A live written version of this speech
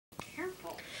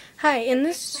Hi, in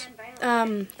this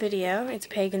video, it's a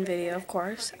pagan video of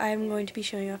course, I'm going to be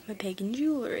showing off my pagan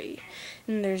jewelry.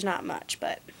 And there's not much,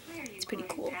 but it's pretty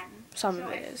cool. Some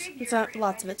of it is. It's not,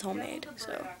 lots of it's homemade,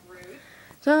 so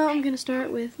I'm going to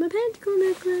start with my pentacle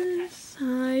necklace.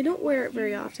 I don't wear it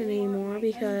very often anymore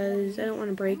because I don't want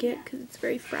to break it because it's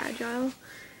very fragile.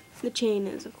 The chain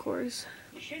is, of course.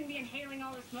 You shouldn't be inhaling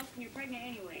all the smoke when you're pregnant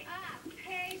anyway.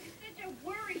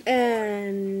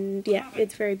 And yeah,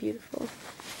 it's very beautiful.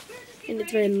 And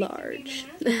it's very large.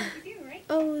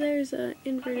 Oh, there's an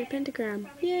inverted pentagram.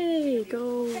 Yay!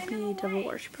 Go be devil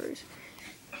worshippers.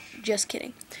 Just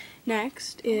kidding.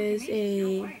 Next is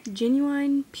a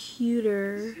genuine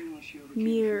pewter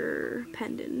mirror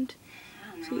pendant.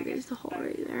 See, there's the hole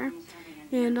right there.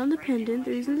 And on the pendant,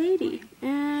 there's a lady.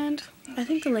 And I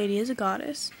think the lady is a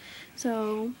goddess.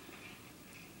 So,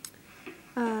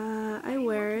 I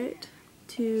wear it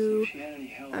to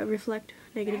reflect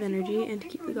negative energy and to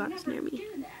keep the goddess near me.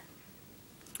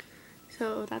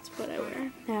 So that's what I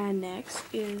wear. And next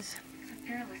is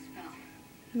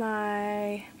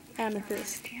my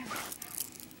amethyst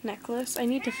necklace. I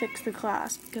need to fix the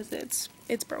clasp because it's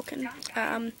broken.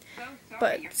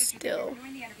 But still.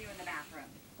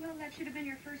 Well, that should have been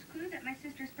your first clue that my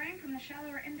sister sprang from the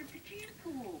shallower end of the gene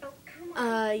pool.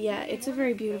 Yeah, it's a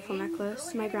very beautiful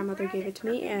necklace. My grandmother gave it to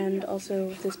me, and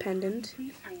also this pendant,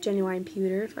 genuine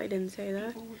pewter, if I didn't say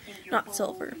that. Not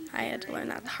silver. I had to learn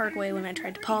that the hard way when I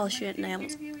tried to polish it, and I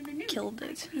almost killed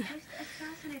it.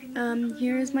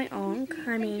 Here is my ankh.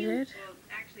 I made it.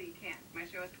 Actually, you can't. My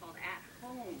show is called At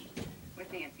Home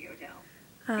with Nancy O'Dell.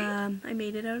 I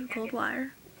made it out of gold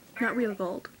wire. Not real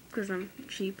gold, because I'm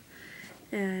cheap.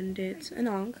 And it's an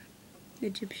ankh,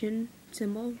 Egyptian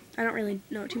symbol. I don't really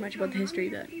know too much about the history,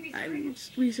 but I'm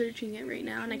researching it right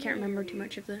now, and I can't remember too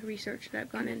much of the research that I've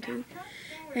gone into.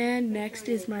 And next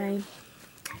is my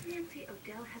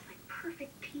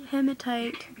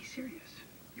hematite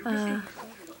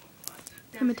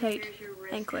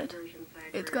anklet.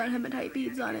 It's got hematite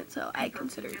beads on it, so I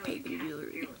consider it pagan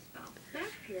jewelry.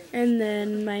 And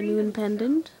then my moon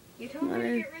pendant on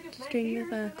a string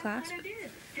with a clasp.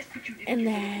 And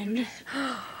then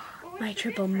my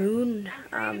triple moon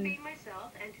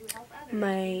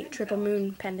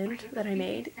pendant that I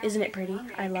made. Isn't it pretty?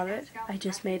 I love it. I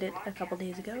just made it a couple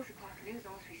days ago.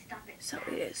 So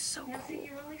it is so cool.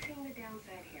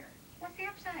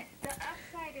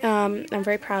 I'm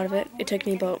very proud of it. It took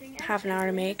me about half an hour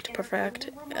to make, to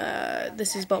perfect.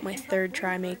 This is about my third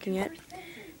try making it.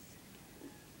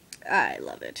 I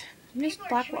love it. Just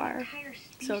black wire.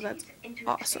 So that's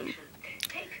awesome.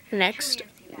 Next,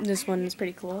 this one is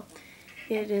pretty cool.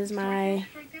 It is my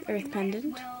earth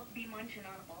pendant.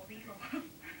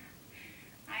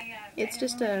 It's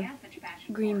just a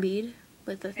green bead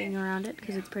with a thing around it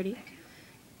because it's pretty.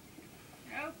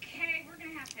 Okay, we're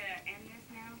gonna have to end this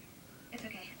now. It's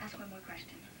okay. Ask one more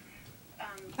question.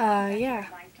 Yeah.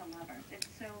 It's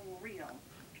so real.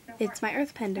 It's my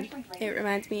earth pendant. It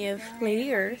reminds me of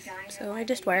Lady Earth, so I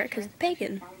just wear it because it's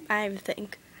pagan, I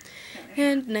think.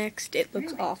 And next, it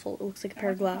looks awful. It looks like a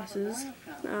pair of glasses.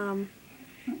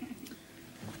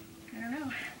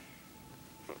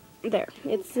 There.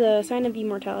 It's a sign of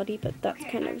immortality, but that's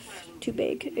kind of too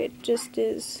big. It just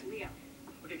is.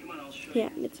 Yeah,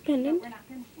 it's a pendant.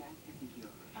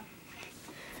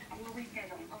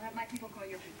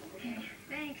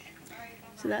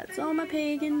 So that's all my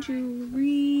pagan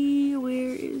jewelry.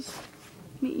 Where is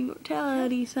my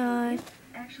immortality sign?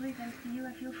 Actually, thanks to you,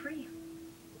 I feel free.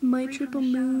 My triple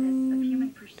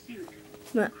moon,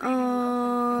 my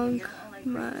ankh,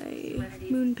 my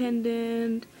moon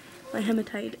pendant, my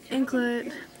hematite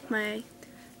anklet, my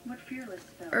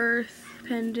earth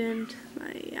pendant,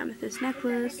 my amethyst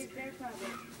necklace,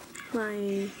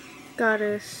 my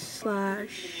goddess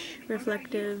slash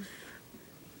reflective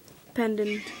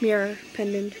pendant, mirror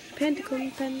pendant,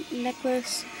 pentacle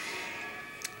necklace.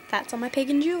 That's all my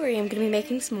pagan jewelry. I'm going to be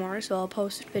making some more, so I'll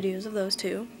post videos of those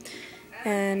too.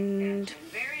 And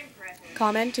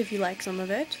comment if you like some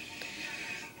of it.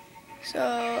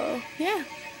 So, yeah.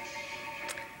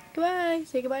 Goodbye.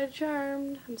 Say goodbye to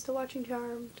Charmed. I'm still watching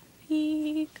Charmed.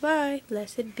 Goodbye.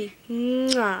 Blessed be.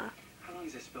 Mwah. How long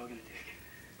is this spell gonna take?